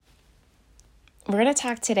We're going to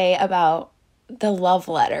talk today about the love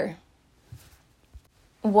letter.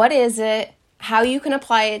 What is it, how you can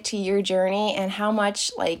apply it to your journey, and how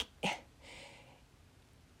much,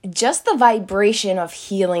 just the vibration of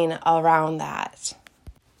healing around that.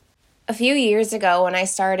 A few years ago, when I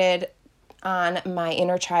started on my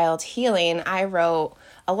inner child healing, I wrote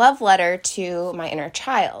a love letter to my inner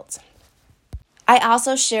child. I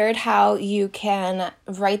also shared how you can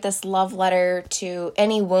write this love letter to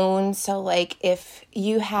any wound. So if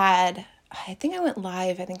you had, I think I went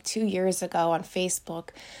live, 2 years ago on Facebook,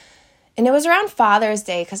 and it was around Father's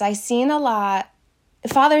Day, because I seen a lot,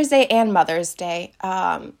 Father's Day and Mother's Day.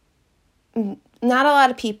 Not a lot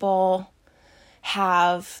of people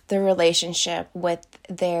have the relationship with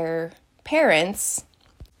their parents.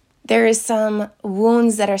 There is some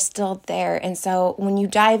wounds that are still there. And so when you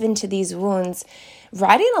dive into these wounds,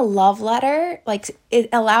 writing a love letter, it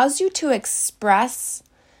allows you to express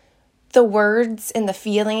the words and the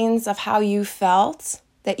feelings of how you felt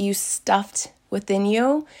that you stuffed within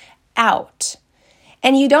you out.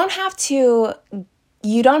 And you don't have to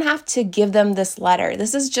give them this letter.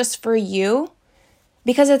 This is just for you,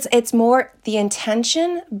 because it's more the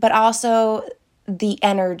intention, but also the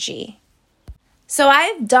energy. So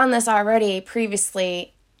I've done this already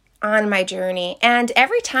previously on my journey, and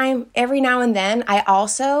every now and then, I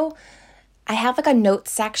have a note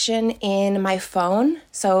section in my phone.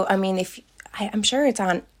 So I'm sure it's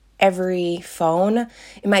on every phone.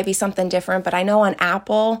 It might be something different, but I know on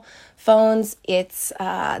Apple phones, it's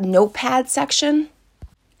a notepad section,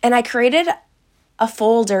 and I created a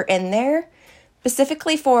folder in there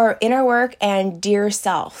specifically for inner work and dear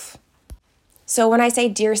self. So when I say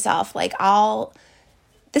dear self,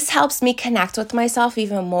 this helps me connect with myself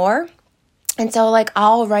even more. And so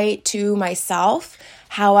I'll write to myself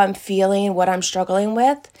how I'm feeling, what I'm struggling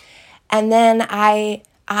with. And then I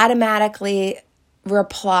automatically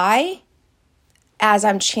reply as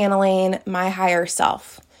I'm channeling my higher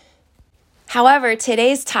self. However,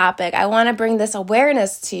 today's topic, I want to bring this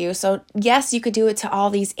awareness to you. So yes, you could do it to all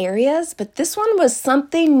these areas, but this one was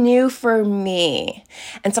something new for me.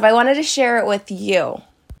 And so I wanted to share it with you.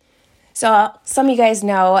 So some of you guys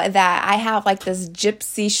know that I have this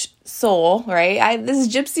gypsy soul, right? This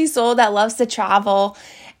gypsy soul that loves to travel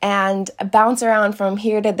and bounce around from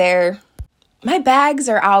here to there. My bags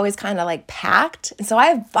are always kind of packed. And so I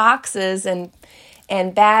have boxes and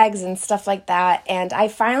bags and stuff like that. And I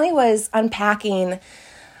finally was unpacking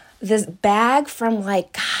this bag from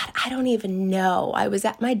God, I don't even know. I was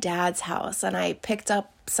at my dad's house and I picked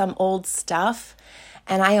up some old stuff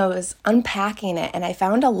and I was unpacking it and I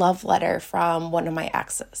found a love letter from one of my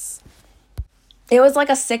exes. It was a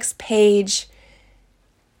 6-page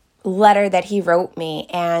letter that he wrote me.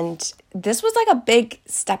 And this was a big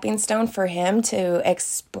stepping stone for him to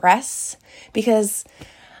express, because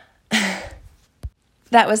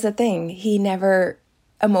that was the thing. He never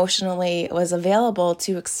emotionally was available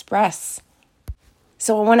to express.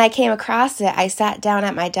 So when I came across it, I sat down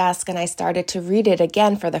at my desk and I started to read it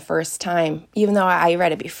again for the first time, even though I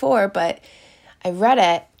read it before, but I read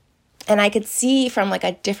it and I could see from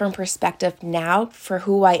a different perspective now for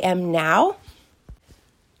who I am now.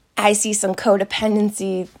 I see some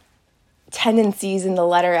codependency tendencies in the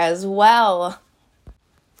letter as well.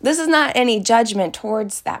 This is not any judgment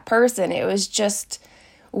towards that person. It was just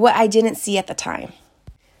what I didn't see at the time.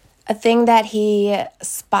 A thing that he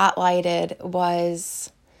spotlighted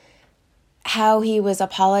was how he was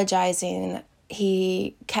apologizing.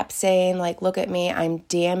 He kept saying, look at me, I'm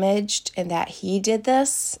damaged, and that he did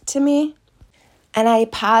this to me. And I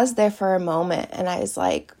paused there for a moment, and I was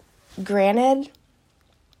granted,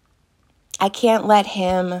 I can't let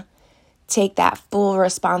him take that full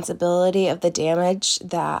responsibility of the damage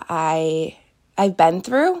that I've been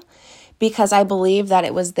through, because I believe that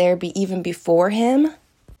it was there even before him.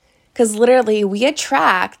 Because literally we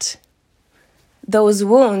attract those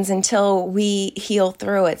wounds until we heal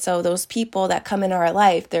through it. So those people that come in our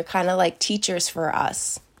life, they're kind of like teachers for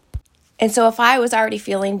us. And so if I was already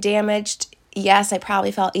feeling damaged, yes, I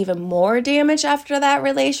probably felt even more damaged after that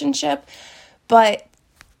relationship. But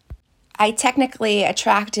I technically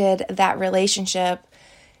attracted that relationship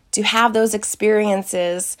to have those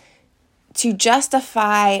experiences to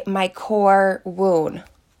justify my core wound.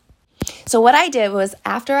 So what I did was,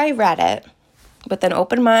 after I read it with an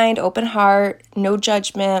open mind, open heart, no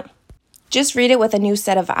judgment, just read it with a new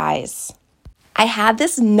set of eyes. I had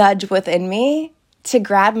this nudge within me to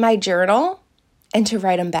grab my journal and to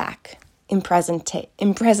write them back in present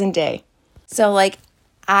day. So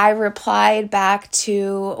I replied back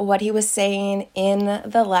to what he was saying in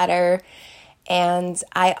the letter, And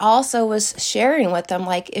I also was sharing with him,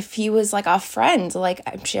 like, if he was like a friend, like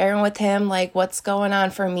I'm sharing with him, like, what's going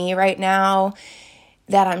on for me right now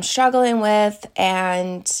that I'm struggling with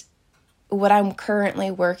and what I'm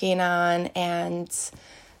currently working on and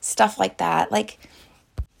stuff like that. Like,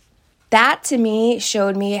 that to me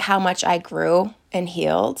showed me how much I grew and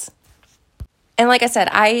healed. And like I said,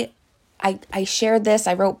 I shared this,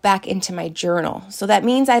 I wrote back into my journal. So that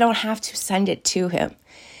means I don't have to send it to him.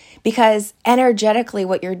 Because energetically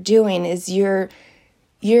what you're doing is it's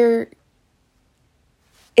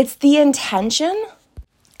the intention,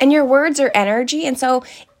 and your words are energy. And so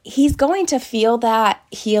he's going to feel that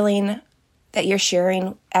healing that you're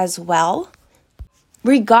sharing as well.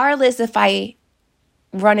 Regardless if I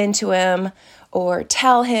run into him or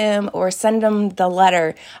tell him or send him the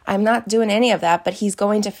letter, I'm not doing any of that, but he's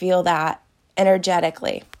going to feel that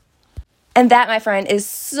energetically. And that, my friend, is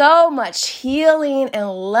so much healing and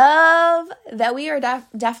love that we are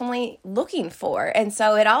definitely looking for. And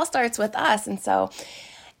so it all starts with us. And so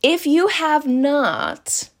if you have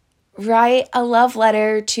not, write a love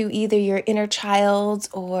letter to either your inner child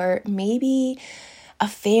or maybe a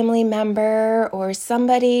family member or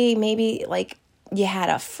somebody, maybe like you had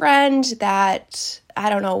a friend that, I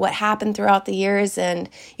don't know what happened throughout the years and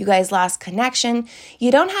you guys lost connection.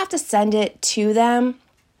 You don't have to send it to them.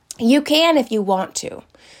 You can if you want to.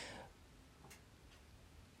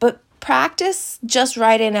 But practice just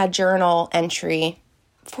writing a journal entry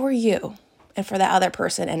for you and for the other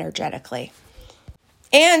person energetically.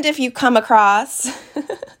 And if you come across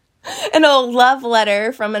an old love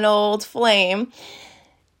letter from an old flame,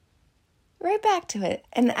 write back to it.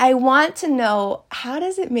 And I want to know, how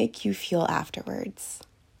does it make you feel afterwards?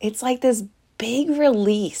 It's like this big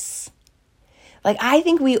release. Like, I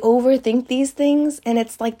think we overthink these things, and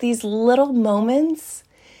it's like these little moments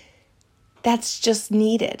that's just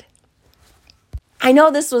needed. I know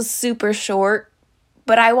this was super short,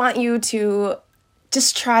 but I want you to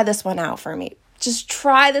just try this one out for me. Just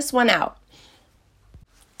try this one out.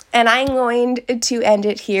 And I'm going to end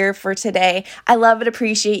it here for today. I love and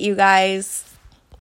appreciate you guys.